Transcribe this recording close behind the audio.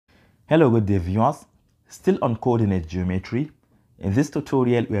Hello good day viewers, still on coordinate geometry. In this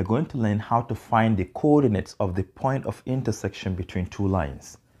tutorial we are going to learn how to find the coordinates of the point of intersection between two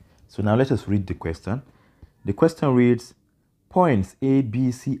lines. So now let us read the question. The question reads, points A,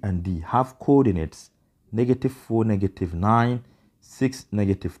 B, C and D have coordinates -4, -9, 6,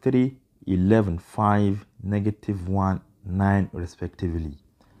 -3, 11, 5, -1, 9 respectively.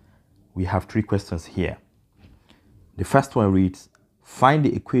 We have three questions here. The first one reads, find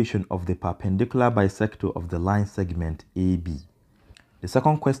the equation of the perpendicular bisector of the line segment AB. The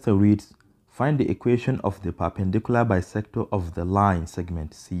second question reads, find the equation of the perpendicular bisector of the line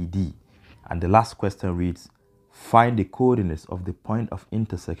segment CD. And the last question reads, find the coordinates of the point of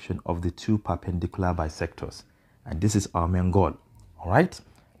intersection of the two perpendicular bisectors. And this is our main goal. All right,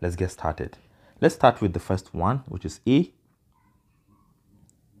 let's get started. Let's start with the first one, which is A.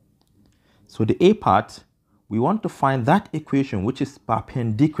 So the A part, we want to find that equation which is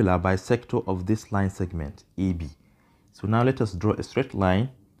perpendicular bisector of this line segment AB. So now let us draw a straight line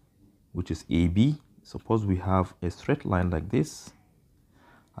which is AB. Suppose we have a straight line like this,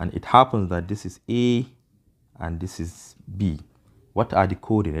 and it happens that this is A and this is B. What are the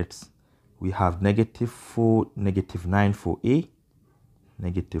coordinates? We have -4, -9 for A,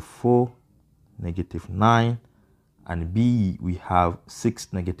 -4, -9, and B we have 6,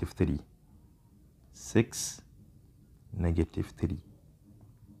 -3. 6, -3.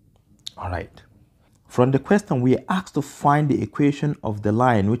 All right. From the question, we are asked to find the equation of the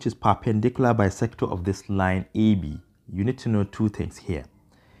line which is perpendicular bisector of this line AB. You need to know two things here.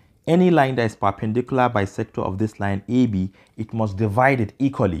 Any line that is perpendicular bisector of this line AB, it must divide it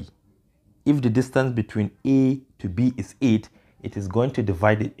equally. If the distance between A to B is 8, it is going to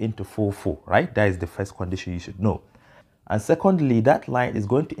divide it into 4, 4, right? That is the first condition you should know. And secondly, that line is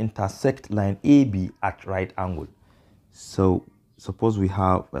going to intersect line AB at right angle. So suppose we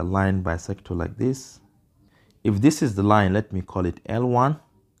have a line bisector like this. If this is the line, let me call it L1.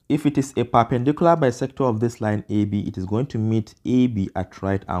 If it is a perpendicular bisector of this line AB, it is going to meet AB at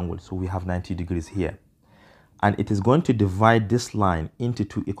right angle. So we have 90 degrees here. And it is going to divide this line into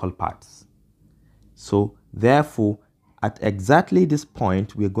two equal parts. So therefore, at exactly this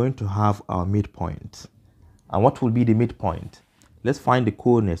point, we are going to have our midpoint. And what will be the midpoint? Let's find the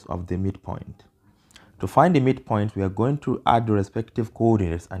coordinates of the midpoint. To find the midpoint, we are going to add the respective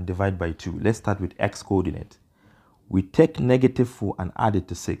coordinates and divide by 2. Let's start with x coordinate. We take -4 and add it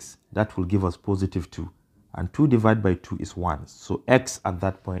to 6. That will give us +2. And 2 divided by 2 is 1. So x at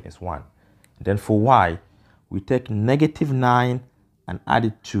that point is 1. Then for y, we take -9 and add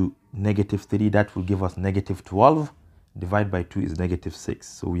it to -3. That will give us -12. Divided by 2 is -6.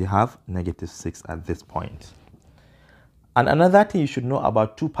 So we have -6 at this point. And another thing you should know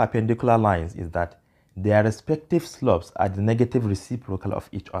about two perpendicular lines is that their respective slopes are the negative reciprocal of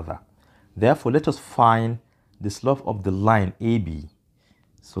each other. Therefore, let us find the slope of the line AB.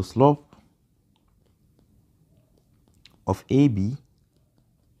 So slope of AB,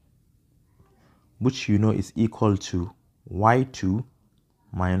 which you know is equal to y2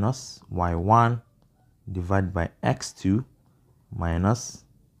 minus y1 divided by x2 minus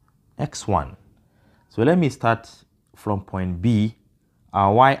x1. So let me start from point B.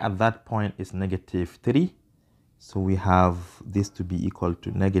 Our y at that point is -3. So we have this to be equal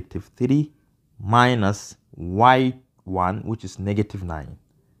to -3 minus y1, which is -9.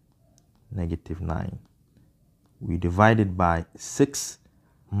 -9. We divide it by 6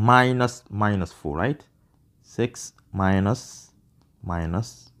 minus -4, right? 6 minus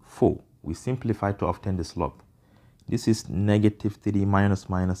 -4. We simplify to obtain the slope. This is -3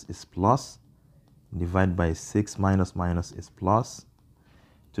 minus is plus. Divide by 6 minus is plus.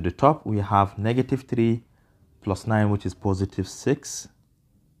 To the top, we have -3 plus 9, which is +6.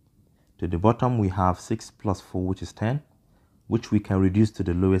 To the bottom, we have 6 plus 4, which is 10, which we can reduce to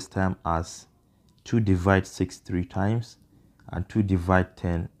the lowest term as 2 divide 6 3 times and 2 divide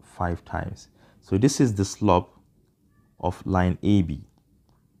 10 5 times. So this is the slope of line AB.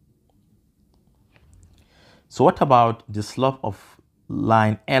 So what about the slope of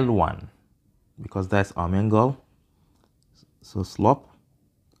line L1? Because that's our main goal. So slope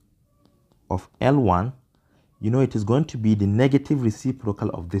of L1, you know it is going to be the negative reciprocal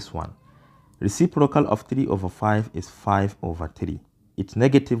of this one. Reciprocal of 3/5 is 5/3. Its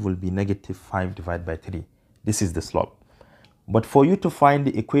negative will be -5 divided by 3. This is the slope. But for you to find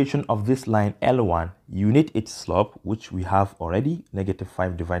the equation of this line L1, you need its slope, which we have already,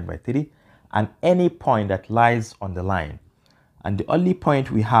 -5 divided by 3, and any point that lies on the line. And the only point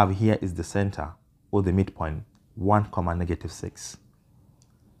we have here is the center, or the midpoint, 1, -6.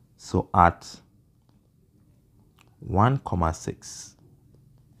 So at 1, 6,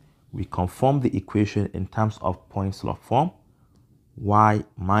 we conform the equation in terms of point slope form. Y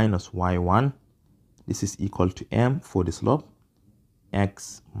minus y1, this is equal to m for the slope,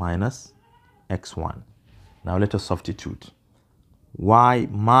 x minus x1. Now let us substitute. Y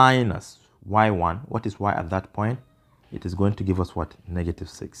minus y1, what is y at that point? It is going to give us what?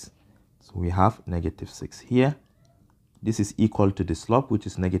 -6. So we have -6 here. This is equal to the slope, which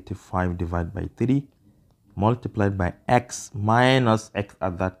is -5 divided by 3, multiplied by x minus x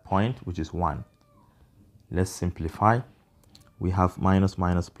at that point, which is 1. Let's simplify. We have minus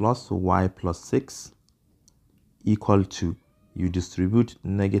minus plus, so y plus 6 equal to, you distribute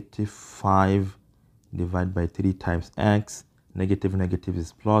 -5 divided by 3 times x, negative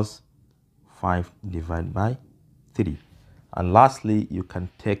is plus, 5 divided by 3. And lastly, you can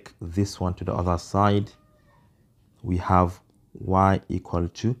take this one to the other side. We have y equal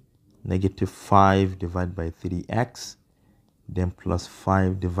to -5 divided by 3x, then plus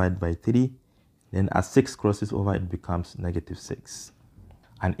 5 divided by 3. Then as 6 crosses over, it becomes -6.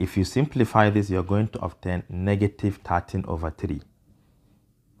 And if you simplify this, you're going to obtain -13 over 3.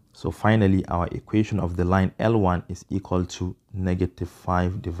 So finally, our equation of the line L1 is equal to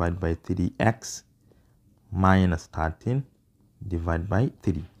 -5 divided by 3x minus 13 divided by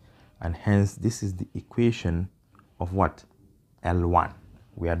 3. And hence, this is the equation of what? L1.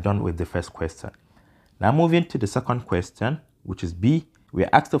 We are done with the first question. Now moving to the second question, which is B, we are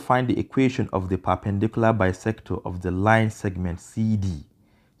asked to find the equation of the perpendicular bisector of the line segment CD.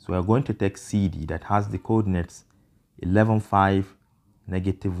 So we are going to take CD that has the coordinates 11, 5,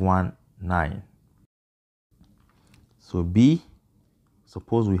 -1, 9. So B,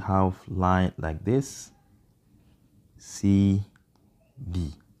 suppose we have line like this, CD.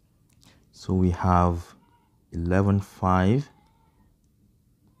 So we have 11, 5,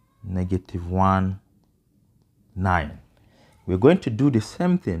 -1, 9. We're going to do the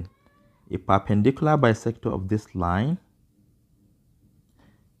same thing. A perpendicular bisector of this line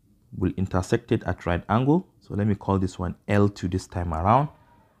will intersect it at right angle. So let me call this one L2 this time around.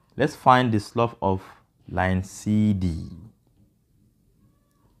 Let's find the slope of line CD.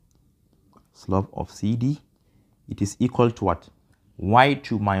 Slope of CD, it is equal to what?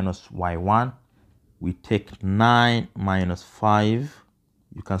 Y2 minus Y1. We take 9 minus 5.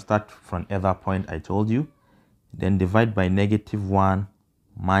 You can start from either point I told you. Then divide by -1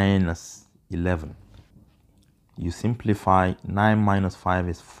 minus 11. You simplify, 9 minus 5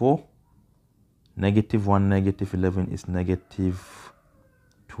 is 4. -1, -11 is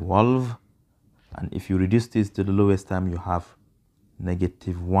 -12. And if you reduce this to the lowest term, you have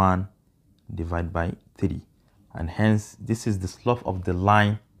 -1 divided by 3. And hence, this is the slope of the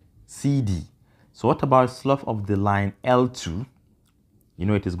line CD. So what about slope of the line L2? You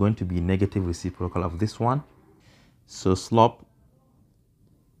know it is going to be negative reciprocal of this one. So slope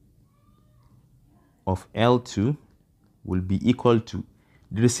of L2 will be equal to,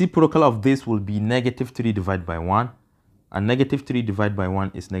 the reciprocal of this will be -3 divided by 1. And -3 divided by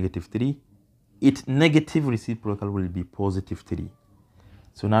 1 is -3. Its negative reciprocal will be +3.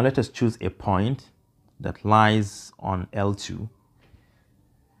 So now let us choose a point that lies on L2,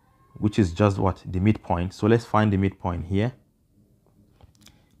 which is just what? The midpoint. So let's find the midpoint here.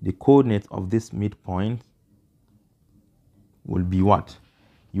 The coordinate of this midpoint will be what?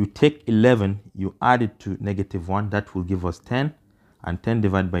 You take 11, you add it to -1, that will give us 10, and 10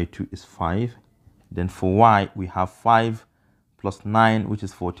 divided by 2 is 5. Then for y, we have 5 plus 9, which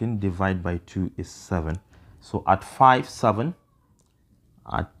is 14, divided by 2 is 7. So at 5, 7,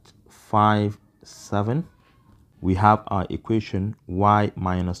 we have our equation y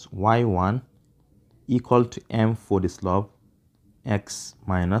minus y1 equal to m for the slope, x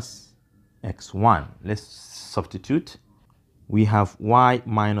minus x1. Let's substitute. We have y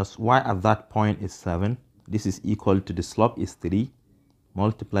minus y at that point is 7. This is equal to the slope is 3,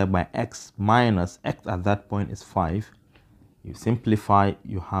 multiplied by x minus x at that point is 5. You simplify,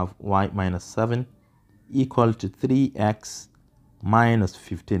 you have y minus 7 equal to 3x minus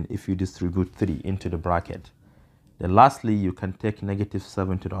 15 if you distribute 3 into the bracket. Then lastly, you can take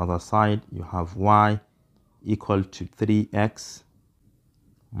 -7 to the other side. You have y equal to 3x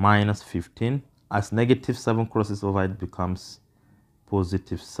minus 15. As -7 crosses over, it becomes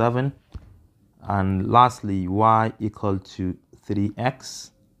 +7. And lastly, y equal to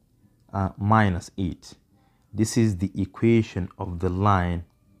 3x minus 8. This is the equation of the line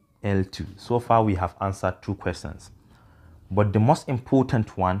L2. So far, we have answered 2 questions. But the most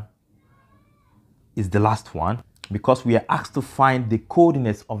important one is the last one, because we are asked to find the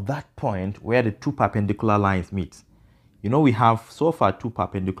coordinates of that point where the 2 perpendicular lines meet. You know, we have so far 2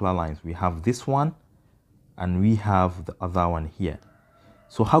 perpendicular lines. We have this one and we have the other one here.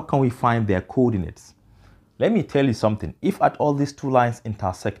 So how can we find their coordinates? Let me tell you something. If at all these two lines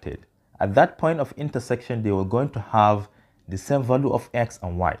intersected, at that point of intersection, they were going to have the same value of x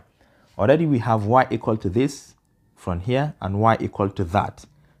and y. Already we have y equal to this from here and y equal to that.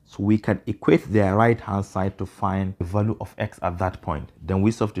 So we can equate their right-hand side to find the value of x at that point. Then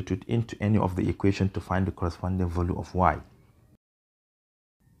we substitute into any of the equation to find the corresponding value of y.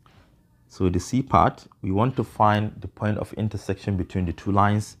 So the C part, we want to find the point of intersection between the two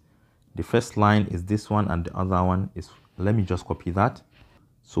lines. The first line is this one and the other one is, let me just copy that.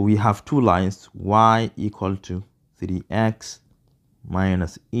 So we have two lines, y equal to 3x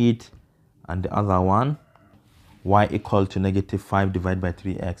minus 8, and the other one, y equal to negative 5 divided by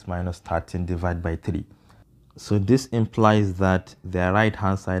 3x minus 13 divided by 3. So this implies that their right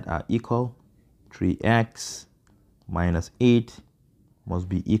hand side are equal. 3x minus 8 must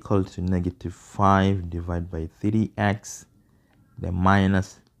be equal to negative 5 divided by 3x, then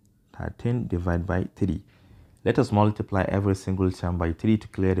minus 13 divided by 3. Let us multiply every single term by 3 to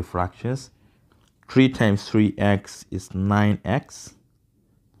clear the fractions. 3 times 3x is 9x,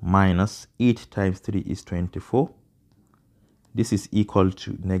 minus 8 times 3 is 24. This is equal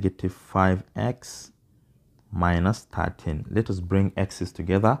to negative 5x minus 13. Let us bring x's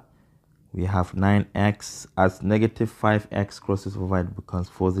together. We have 9x as negative 5x crosses over, it becomes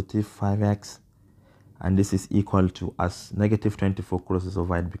positive 5x. And this is equal to, as negative 24 crosses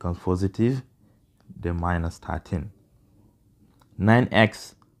over, it becomes positive, then minus 13.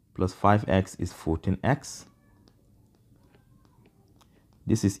 9x plus 5x is 14x.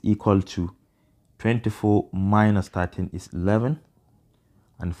 This is equal to 24 minus 13 is 11.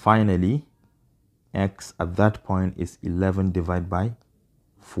 And finally, x at that point is 11 divided by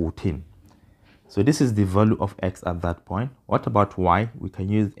 14. So this is the value of x at that point. What about y? We can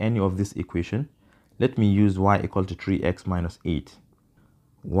use any of this equation. Let me use y equal to 3x minus 8.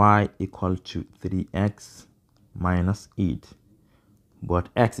 Y equal to 3x minus 8. But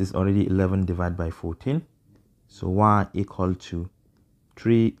x is already 11 divided by 14. So y equal to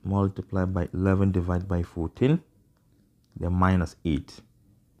 3 multiplied by 11 divided by 14, then minus 8.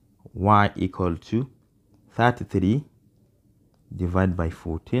 Y equal to 33 divided by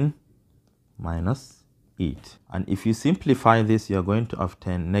 14 minus 8. And if you simplify this, you're going to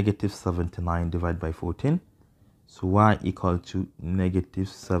obtain negative 79 divided by 14. So y equal to negative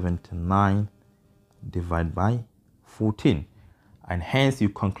 79 divided by 14. And hence you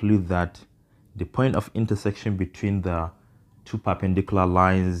conclude that the point of intersection between the two perpendicular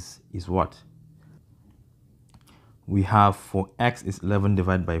lines is what? We have for x is 11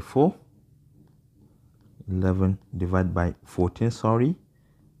 divided by 4. 11 divided by 14, sorry.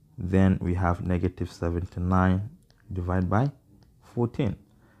 Then we have negative 79 divided by 14.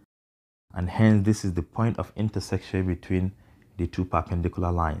 And hence this is the point of intersection between the two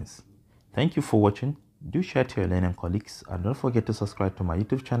perpendicular lines. Thank you for watching. Do share to your learning colleagues and don't forget to subscribe to my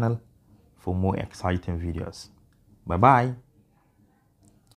YouTube channel for more exciting videos. Bye bye.